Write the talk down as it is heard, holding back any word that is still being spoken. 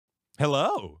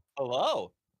Hello.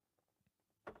 Hello.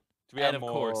 Do we And have of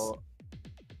more? course.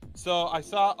 So I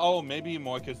saw. Oh, maybe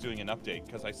Moika's doing an update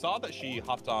because I saw that she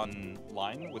hopped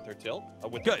online with her tilt.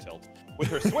 With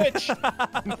her Switch.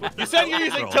 You said you're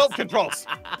using tilt controls.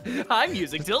 I'm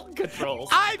using tilt controls.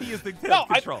 I'm using tilt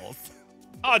controls.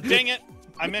 Oh, dang it!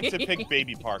 I meant to pick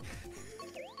Baby Park.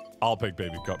 I'll pick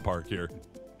Baby Park here.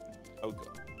 Oh, good.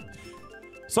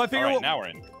 So I figure now we're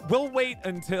in. We'll wait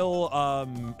until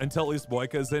at least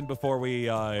Moika's in before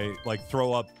we like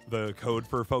throw up the code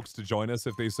for folks to join us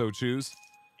if they so choose.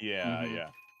 Yeah, yeah.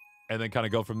 And then kind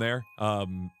of go from there.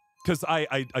 Because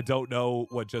I don't know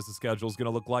what Jess's schedule is going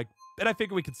to look like. And I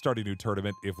figure we could start a new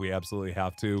tournament if we absolutely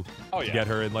have to get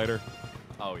her in later.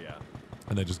 Oh, yeah.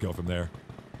 And then just go from there.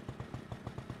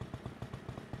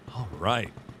 All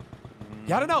right.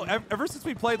 Yeah, I don't know. Ever since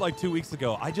we played like 2 weeks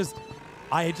ago, I just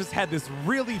had this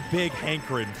really big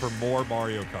hankering for more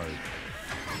Mario Kart.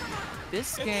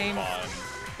 This game,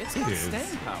 it's got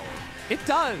staying power. It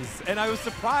does, and I was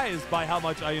surprised by how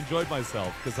much I enjoyed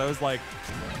myself, because I was like,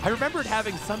 I remembered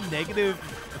having some negative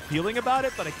feeling about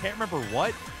it, but I can't remember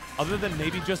what, other than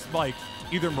maybe just like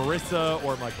either Marissa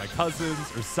or like my cousins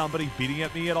or somebody beating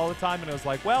at me all the time, and I was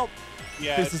like, well,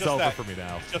 this is over for me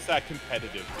now. It's just that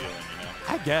competitive feeling, you know?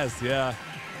 I guess, yeah.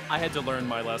 I had to learn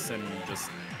my lesson just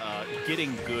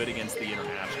getting good against the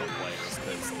international players,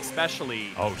 because especially...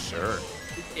 Oh, sure.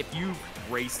 If you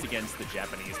raced against the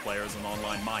Japanese players in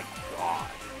online, my God.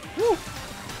 Woo!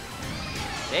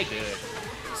 They're good.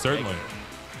 Certainly.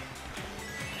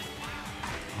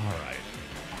 All right.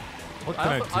 What can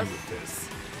I do with this?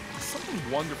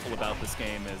 Something wonderful about this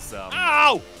game is...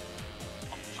 Ow!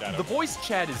 Shado. The voice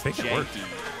chat is janky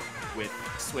with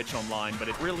Switch Online, but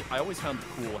I always found it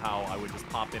cool how I would just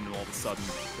pop in and all of a sudden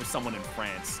there's someone in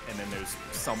France and then there's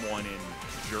someone in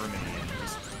Germany and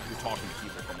you're talking to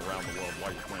people from around the world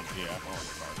while you're playing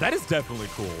Kart. That is definitely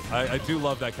cool. I do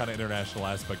love that kind of international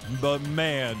aspect. But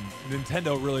man,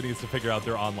 Nintendo really needs to figure out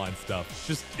their online stuff,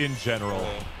 just in general.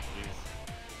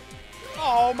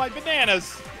 Oh, my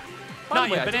bananas! Not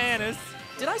your bananas.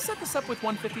 Did I set this up with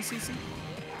 150cc?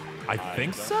 I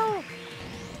think so.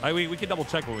 We can double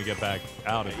check when we get back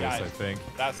out of this, I think.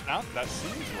 That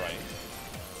seems right.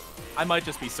 I might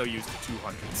just be so used to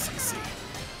 200cc.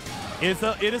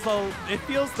 It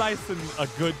feels nice and a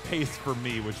good pace for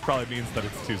me, which probably means that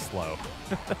it's too slow.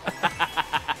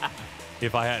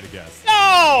 If I had to guess.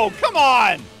 No! Come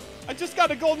on! I just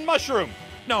got a golden mushroom.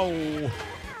 No.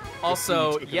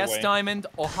 Also, yes, Diamond,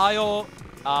 Ohio,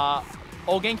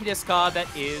 O genki desu ka? That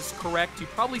is correct. You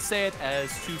probably say it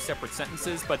as two separate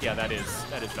sentences, but yeah, that is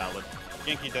valid.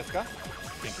 Genki desu ka?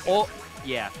 Oh,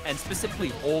 yeah, and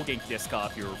specifically O genki desu ka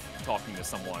if you're talking to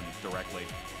someone directly.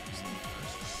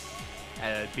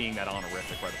 Being that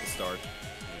honorific right at the start.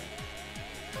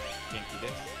 Genki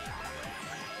desu.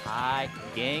 Hi,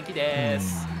 genki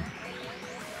desu.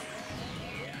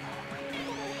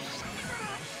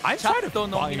 I'm trying to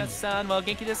find... minasan wa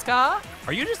genki desu ka?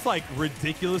 Are you just like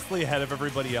ridiculously ahead of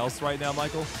everybody else right now,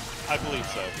 Michael? I believe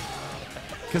so.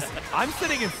 Because I'm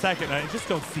sitting in second and I just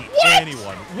don't see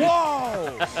anyone.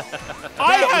 Whoa!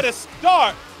 I had a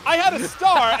star!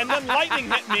 And then lightning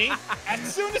hit me as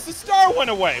soon as the star went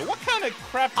away. What kind of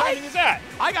crap timing is that?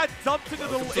 I got dumped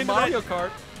into Mario Kart.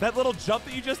 That little jump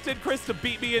that you just did, Chris, to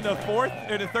beat me in a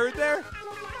third there.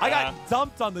 I got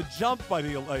dumped on the jump by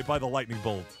the lightning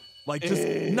bolt. Like, just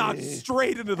knocked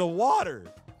straight into the water.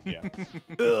 Yeah.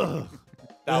 Ugh.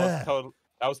 That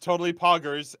was totally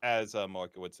poggers, as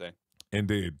Moika would say.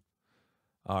 Indeed.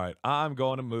 All right, I'm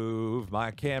going to move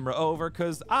my camera over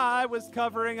because I was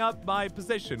covering up my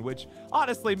position, which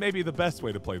honestly may be the best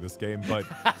way to play this game, but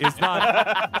it's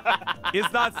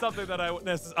not something that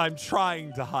I'm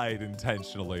trying to hide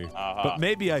intentionally. But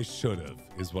maybe I should have,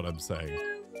 is what I'm saying.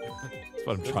 That's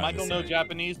what I'm trying to say. Does Michael know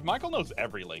Japanese? Michael knows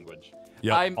every language.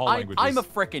 Yeah, all languages. I'm a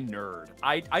frickin' nerd.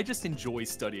 I just enjoy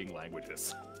studying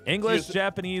languages. English,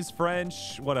 Japanese,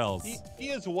 French, what else? He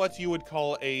is what you would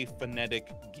call a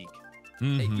phonetic geek.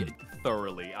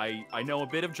 Thoroughly. I know a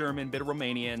bit of German, a bit of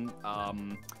Romanian.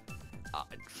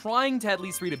 Trying to at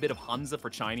least read a bit of Hansa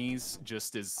for Chinese,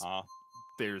 just as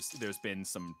there's been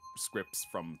some scripts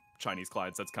from Chinese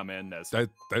clients that's come in. That's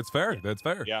fair. That's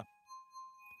fair. Yeah.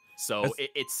 So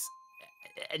it's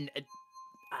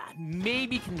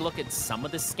maybe can look at some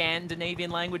of the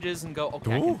Scandinavian languages and go,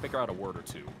 okay, I can figure out a word or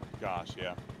two. Gosh,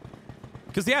 yeah.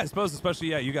 Because I suppose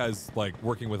especially you guys like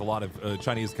working with a lot of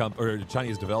Chinese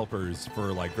developers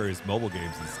for like various mobile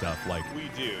games and stuff. Like we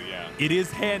do, yeah. It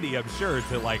is handy, I'm sure,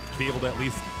 to like be able to at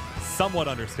least somewhat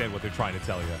understand what they're trying to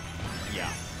tell you. Yeah.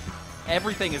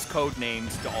 Everything is code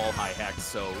named to all high hex,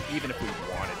 so even if we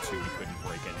wanted to, we couldn't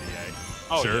break NDA.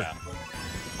 Oh, sure. Yeah.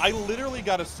 I literally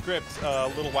got a script a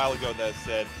little while ago that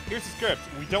said, "Here's the script.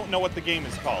 We don't know what the game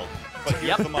is called, but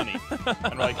here's the money."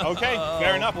 And we're like, "Okay,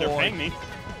 fair enough. They're paying me."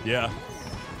 Yeah.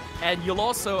 And you'll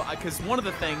also, because one of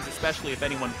the things, especially if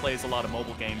anyone plays a lot of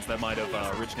mobile games that might have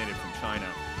originated from China,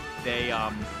 they,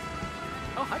 oh,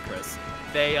 hi, Chris.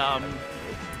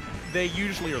 They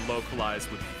usually are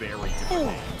localized with very different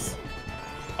names.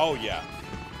 Oh, yeah.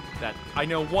 That I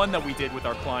know one that we did with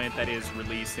our client that is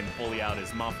released and fully out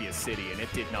is Mafia City, and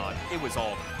it did not. It was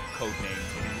all code names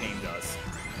and it named us.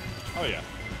 Oh, yeah.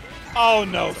 Oh,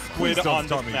 no. Please Squid don't on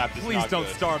star this me. map is Please not don't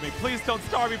good. star me. Please don't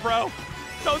star me, bro.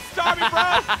 Don't star me,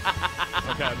 bro.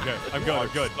 Okay, I'm good. I'm good. I'm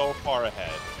good. So far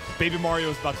ahead. Baby Mario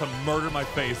is about to murder my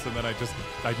face, and then I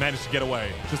managed to get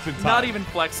away just in time. Not even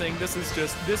flexing. This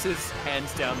is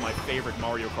hands down my favorite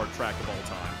Mario Kart track of all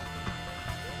time.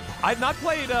 I've not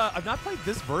played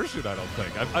this version. I don't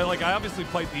think. I obviously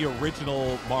played the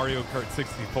original Mario Kart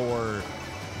 64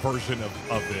 version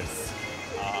of this.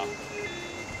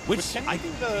 Which Can I you do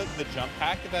the jump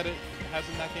hack that it has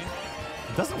in that game?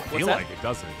 It doesn't feel that? like it,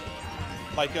 does it?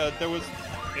 Like there was,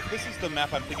 if this is the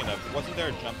map I'm thinking of, wasn't there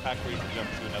a jump hack where you could jump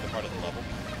to another part of the level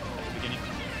at the beginning?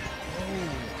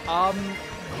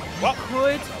 You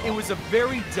could. It was a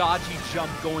very dodgy jump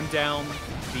going down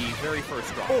the very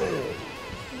first drop.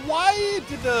 Why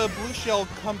did the blue shell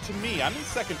come to me? I'm in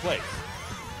second place.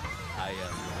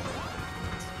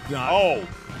 Oh.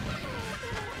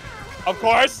 Of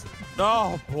course.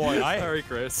 Oh boy, Sorry,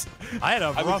 Chris. I had a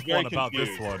I was rough very one about this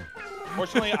confused. one.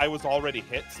 Fortunately, I was already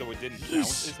hit, so it didn't count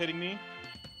as hitting me.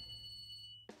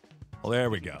 Well, there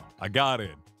we go. I got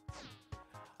in.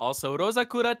 Also,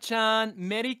 Rosakura-chan,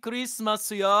 Merry Christmas,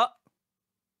 yo.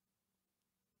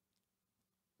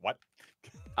 What?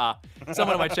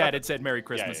 Someone in my chat had said Merry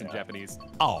Christmas yeah. in Japanese.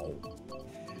 Oh.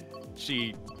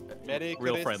 She, Merry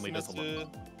real Christmas. friendly, doesn't look.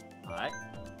 Alright.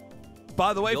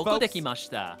 By the way, folks,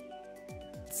 Dekimashita.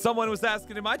 someone was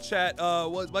asking in my chat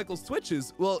what Michael's Twitch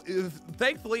is. Well,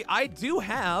 thankfully, I do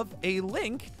have a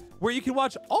link where you can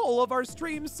watch all of our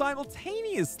streams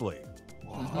simultaneously.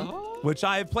 Which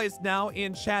I have placed now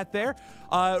in chat there.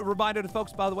 Reminder to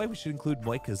folks, by the way, we should include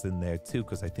Moika's in there too,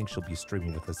 because I think she'll be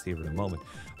streaming with us here in a moment.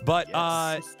 But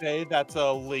say that's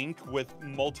a link with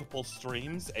multiple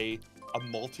streams, a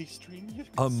multi-stream. You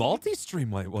can a say?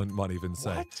 multi-stream, one might even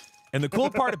say. What? And the cool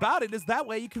part about it is that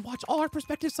way you can watch all our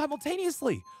perspectives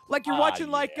simultaneously. Like you're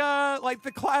watching like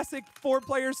the classic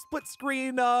 4-player split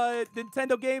screen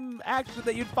Nintendo game action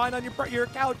that you'd find on your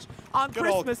couch on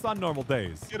Christmas on normal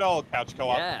days. Good old couch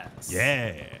co-op. Yes.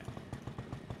 Yeah.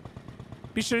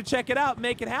 Be sure to check it out,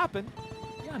 make it happen.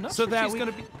 Yeah, I'm not So sure that she's we-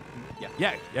 going to be...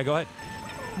 Yeah, go ahead.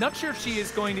 Not sure if she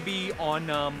is going to be on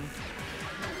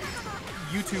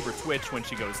YouTube or Twitch when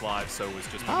she goes live, so it was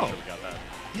just making sure we got that.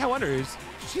 Yeah, I wonder, is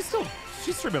she's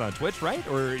streaming on Twitch, right?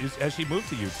 Or has she moved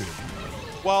to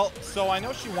YouTube? Well, so I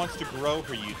know she wants to grow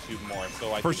her YouTube more,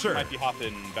 so I For think sure. she might be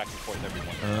hopping back and forth every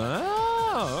once in a while.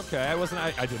 Oh, okay.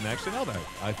 I didn't actually know that.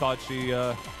 I thought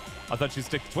she'd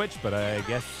stick to Twitch, but I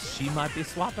guess she might be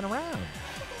swapping around.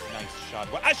 Nice shot.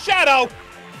 Shado!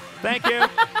 Thank you.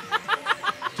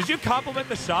 Did you compliment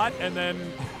the shot and then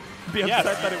be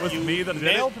upset that it was you me that did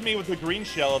nailed it? me with the green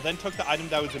shell, then took the item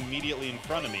that was immediately in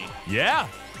front of me. Yeah.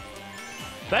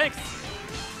 Thanks.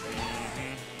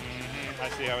 I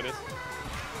see how it is.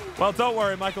 Well, don't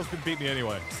worry. Michael's been beating me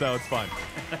anyway, so it's fine.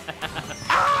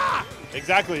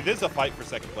 Exactly. This is a fight for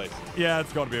second place. Yeah,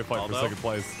 it's going to be a fight for second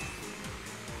place.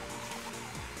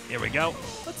 Here we go.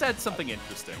 Let's add something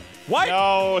interesting. What?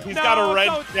 No, he's got a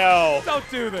red shell. Don't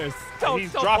do this.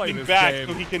 He's don't dropping play this back game.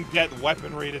 so he can get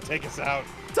weaponry to take us out.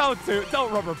 Don't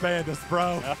rubber band us,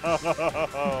 bro.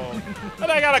 And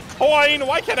I got a coin.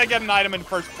 Why can't I get an item in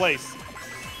first place?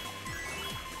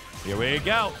 Here we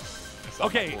go.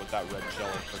 Okay. With that red shell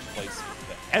in first place.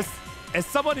 As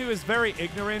someone who is very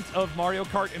ignorant of Mario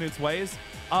Kart and its ways,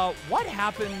 what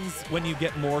happens when you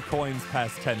get more coins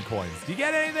past 10 coins? Do you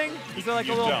get anything? Is there like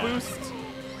a little boost?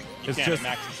 It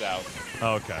maxes out.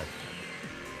 Okay.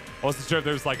 I wasn't sure if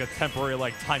there's like a temporary,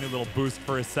 like tiny little boost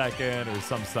for a second or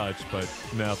some such, but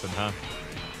nothing, huh?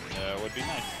 It would be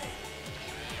nice.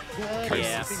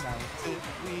 Yes.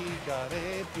 We got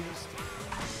a boost.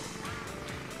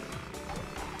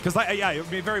 Because you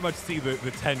may very much see the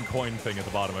 10 coin thing at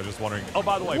the bottom. I was just wondering. Oh,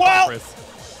 by the way, Well- Chris.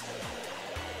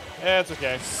 Yeah, it's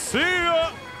okay. See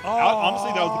ya! Oh.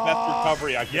 Honestly, that was the best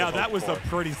recovery I could have that was hoped a for.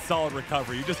 pretty solid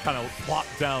recovery. You just kind of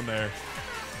plopped down there.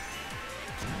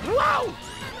 Wow!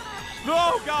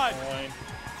 Oh, God! Coin.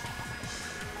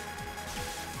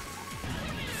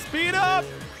 Speed up!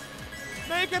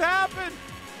 Make it happen!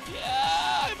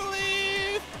 Yeah, I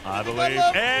believe. I believe.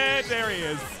 And there he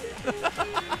is.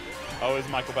 Oh, is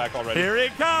Michael back already? Here he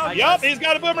comes. Yup, he's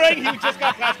got a boomerang. He just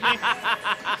got past me.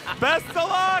 Best of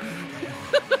luck.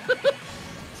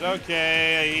 It's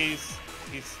okay.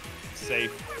 He's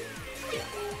safe.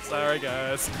 Sorry,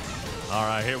 guys. All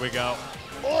right, here we go.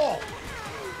 Oh.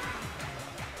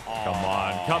 Come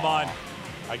on, come on.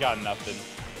 I got nothing.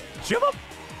 Jimma,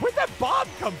 where'd that bomb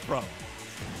come from?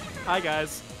 Hi,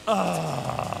 guys.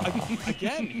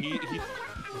 Again,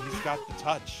 he's got the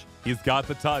touch. He's got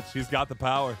the touch. He's got the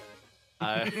power.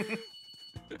 I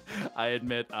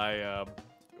admit,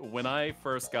 when I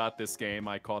first got this game,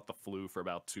 I caught the flu for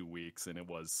about 2 weeks, and it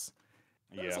was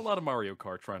a lot of Mario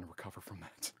Kart trying to recover from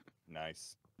that.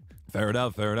 Nice. Fair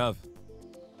enough, fair enough.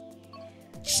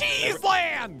 Cheese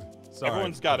Land! Sorry,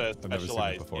 Everyone's got a I've never seen it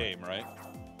specialized before. game, right?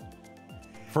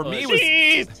 For me,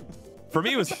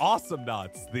 it was Awesome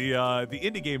Knots, the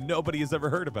indie game nobody has ever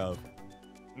heard about.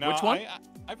 No, Which one?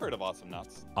 I've heard of Awesome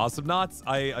Knots. Awesome Knots,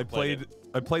 I played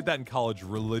that in college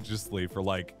religiously for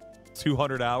like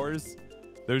 200 hours.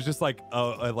 There was just like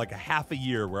a half a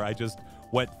year where I just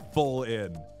went full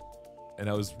in, and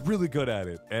I was really good at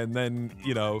it. And then,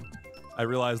 you know, I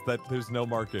realized that there's no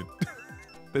market.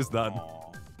 There's none. Aww.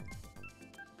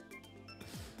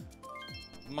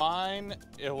 Mine,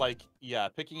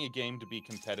 picking a game to be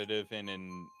competitive in and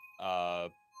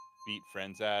beat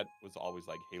friends at was always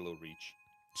like Halo Reach.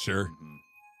 Sure. Mm-hmm.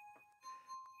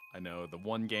 I know the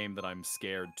one game that I'm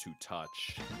scared to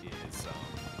touch is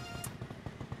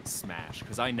Smash,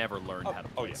 because I never learned how to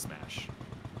play Smash.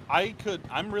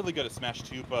 I'm really good at Smash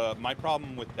too, but my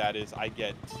problem with that is I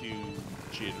get too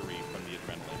jittery from the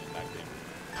adrenaline in that game.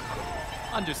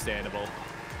 Understandable.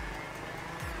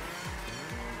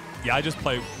 Yeah, I just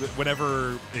play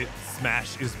whenever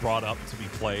Smash is brought up to be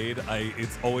played.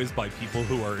 It's always by people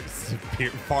who are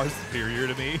far superior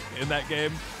to me in that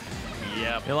game.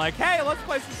 Yeah. They're like, hey, let's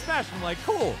play some Smash. I'm like,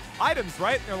 cool. Items,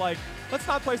 right? And they're like, let's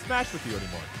not play Smash with you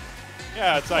anymore.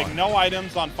 Yeah, it's like no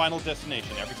items on Final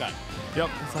Destination every time. Yep.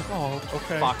 It's like, oh,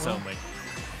 okay. Fox only.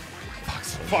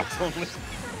 Fox only.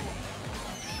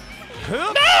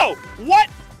 No! No! What?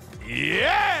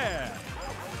 Yeah!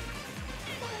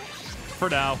 For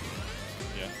now.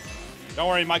 Yeah. Don't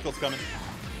worry, Michael's coming.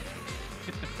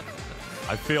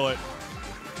 I feel it.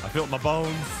 I feel it in my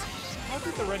bones. How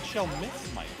did the red shell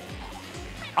miss, Michael?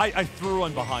 I threw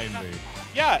one behind me.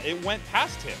 Yeah, it went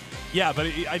past him. Yeah, but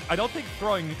I don't think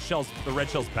throwing the red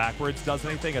shells backwards does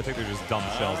anything. I think they're just dumb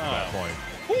shells at that point.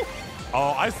 Whew.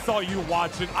 Oh, I saw you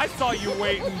watching. I saw you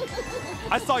waiting.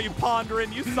 I saw you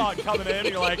pondering. You saw it coming in. And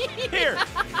you're like, here,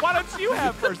 why don't you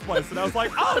have first place? And I was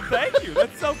like, oh, thank you.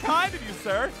 That's so kind of you,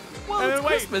 sir. Well, and it's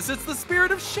Christmas. It's the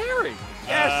spirit of sharing.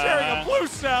 Yeah, sharing a blue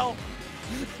shell.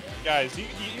 Guys,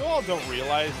 you all don't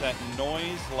realize that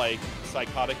noise, like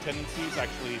psychotic tendencies,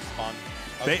 actually spawn.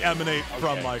 They emanate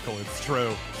from Michael. It's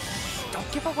true.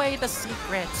 Don't give away the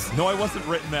secrets. No, I wasn't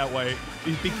written that way.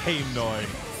 It became Noi.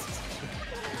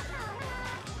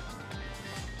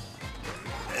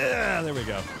 There we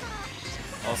go.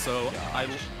 Also,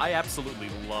 I absolutely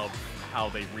love how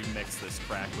they remix this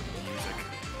track with the music.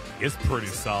 It's pretty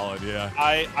solid, yeah.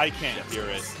 I can't hear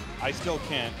it. I still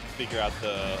can't figure out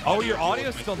the. Oh, your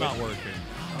audio's still not working.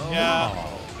 Yeah,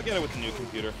 I'll get it with the new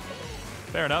computer.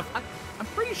 Fair enough. I'm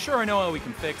pretty sure I know how we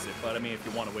can fix it, but I mean, if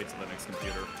you want to wait till the next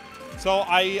computer. So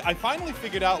I finally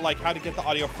figured out like how to get the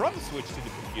audio from the Switch to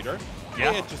the computer.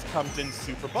 Yeah. It just comes in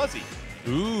super buzzy.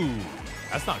 Ooh,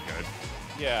 that's not good.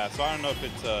 Yeah, so I don't know if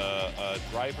it's a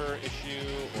driver issue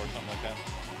or something like that.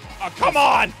 Oh, come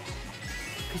on!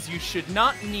 Because you should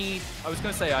not need. I was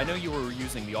gonna say, I know you were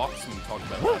using the aux when we talked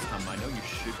about it last time. I know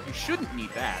you shouldn't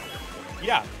need that.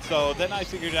 Yeah. So then I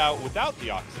figured it out without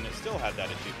the aux, and it still had that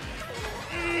issue.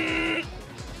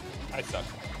 I suck.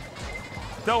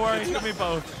 Don't worry, you me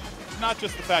both. It's not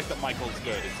just the fact that Michael's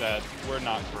good; it's that we're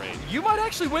not great. You might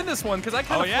actually win this one because I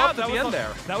kind of flopped at the end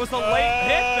there. That was a late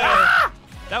hit there.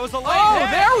 That was a late hit. Oh,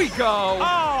 there we go.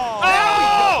 Oh,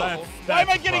 there we go. That's Why am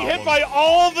I getting hit by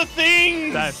all the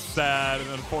things? That's sad and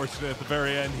unfortunate at the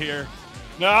very end here.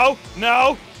 No.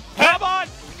 Come on!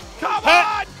 Come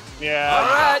on! Yeah.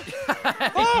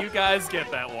 All right. You guys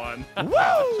get that one.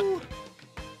 Woo!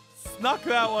 Snuck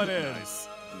that one in.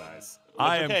 Nice.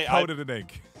 I am coated in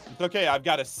ink. It's okay. I've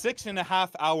got a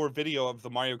 6.5-hour video of the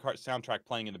Mario Kart soundtrack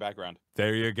playing in the background.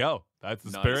 There you go. That's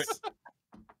the spirit.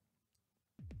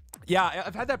 Yeah,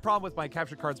 I've had that problem with my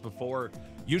capture cards before.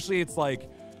 Usually it's like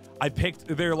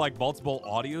there are like multiple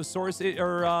audio source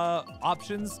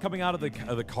options coming out of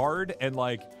the card, and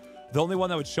like the only one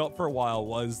that would show up for a while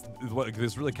was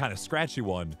this really kind of scratchy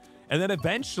one. And then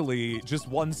eventually just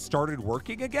one started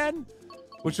working again,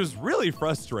 which was really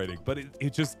frustrating, but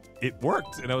it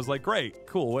worked. And I was like, great,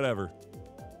 cool, whatever.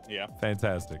 Yeah.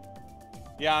 Fantastic.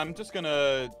 Yeah, I'm just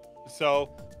gonna. So,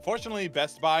 fortunately,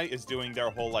 Best Buy is doing their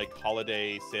whole like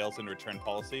holiday sales and return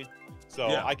policy. So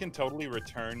Yeah. I can totally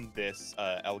return this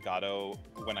Elgato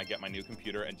when I get my new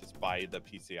computer and just buy the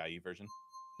PCIe version.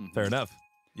 Fair enough.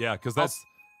 Yeah, because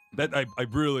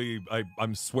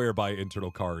I'm swear by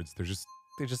internal cards. They're just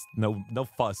no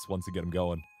fuss once you get them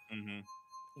going.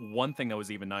 One thing that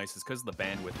was even nice is because of the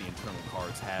bandwidth the internal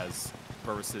cards has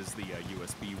versus the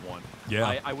USB one.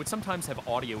 Yeah. I would sometimes have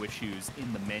audio issues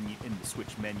in the menu, in the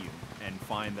Switch menu, and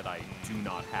find that I do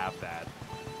not have that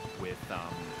with the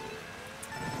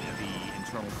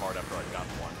internal card after I've got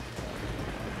one.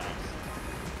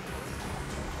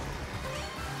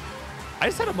 I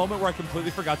just had a moment where I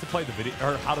completely forgot to play the video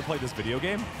or how to play this video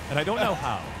game, and I don't know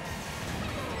how.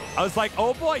 I was like,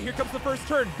 oh boy, here comes the first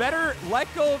turn. Better let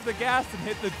go of the gas and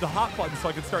hit the hot button so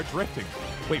I can start drifting.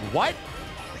 Wait, what?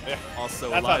 Yeah. Also,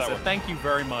 That's how that Eliza, works. thank you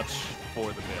very much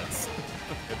for the bits.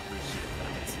 I appreciate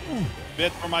that.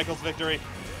 Bit for Michael's victory.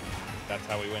 That's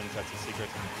how he wins. That's his secret.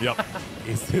 Yep.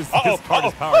 His card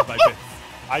is powered by bits.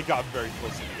 I got very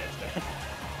close to the edge there.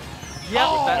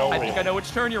 Yeah, I think I know which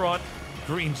turn you're on.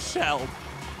 Green shelled.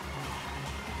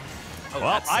 Oh, Well,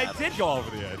 that's I savage. did go over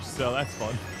the edge, so that's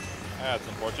fun. That's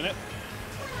unfortunate.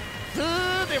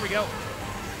 There we go.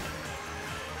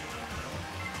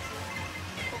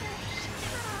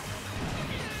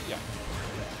 Yeah.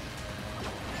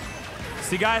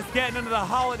 So you guys getting into the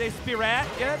holiday spirit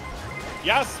yet?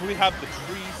 Yes, we have the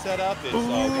tree set up. It's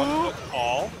 1 foot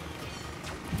tall.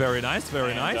 Very nice,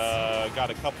 very nice. Got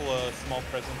a couple of small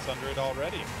presents under it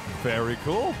already. Very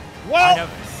cool. Well,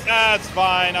 that's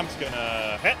fine. I'm just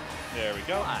gonna hit. There we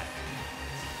go.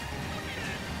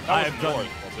 That I wasn't have done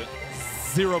yours, was it?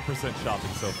 0%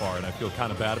 shopping so far, and I feel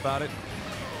kind of bad about it.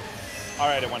 All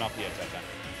right, it went off the edge that time.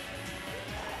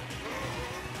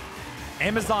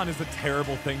 Amazon is a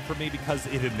terrible thing for me because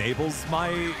it enables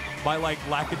my like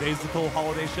lackadaisical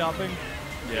holiday shopping.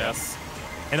 Yes.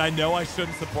 And I know I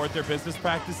shouldn't support their business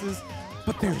practices,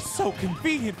 but they're so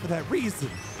convenient for that reason.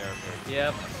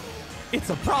 Yep. It's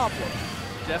a problem.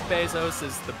 Jeff Bezos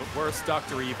is the worst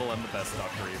Dr. Evil and the best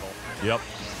Dr. Evil. Yep.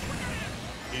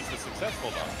 He's the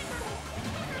successful dog.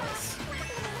 Yes.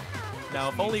 Now,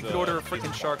 if only you could order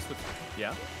frickin' sharks with...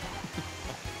 Yeah?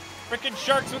 Frickin'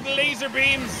 sharks with laser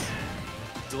beams!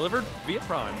 Delivered via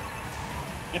Prime.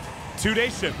 2-day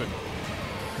shipping.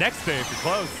 Next day if you're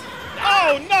close.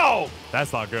 Oh, no!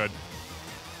 That's not good.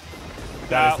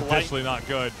 That is That officially not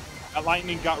good. That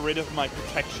lightning got rid of my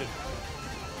protection.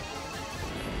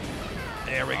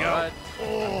 There we go. Right.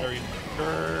 I'm very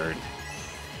scared.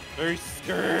 Very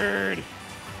scared.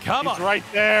 Come He's on. right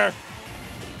there.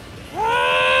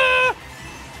 Ah!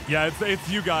 Yeah, it's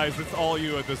you guys. It's all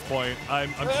you at this point.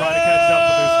 I'm trying to catch up,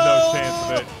 but there's no chance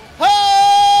of it.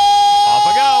 Off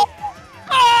I go.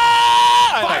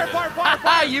 Fire, fire, fire,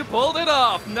 fire. You pulled it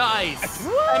off. Nice.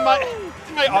 And my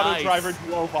auto Nice. driver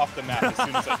drove off the map as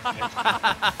soon as I finished.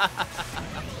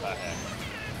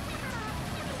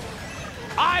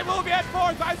 I will get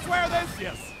fourth. I swear this.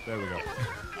 Yes. There we go.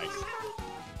 Nice.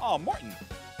 Oh, Morton.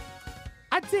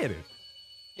 I did it.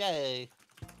 Yay.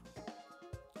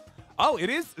 Oh, it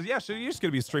is. Yeah, so you're just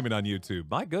gonna be streaming on YouTube.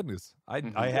 My goodness,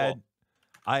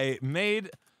 I made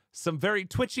some very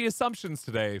twitchy assumptions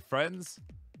today, friends,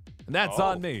 and that's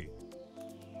on me.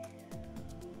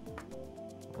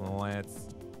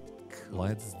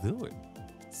 Let's do it.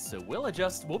 So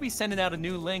we'll be sending out a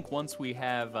new link once we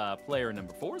have player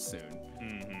number 4 soon.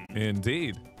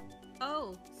 Indeed.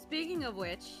 Oh, speaking of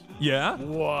which. Yeah.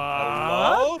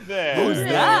 Hello there. Who's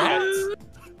that?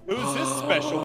 Who's this special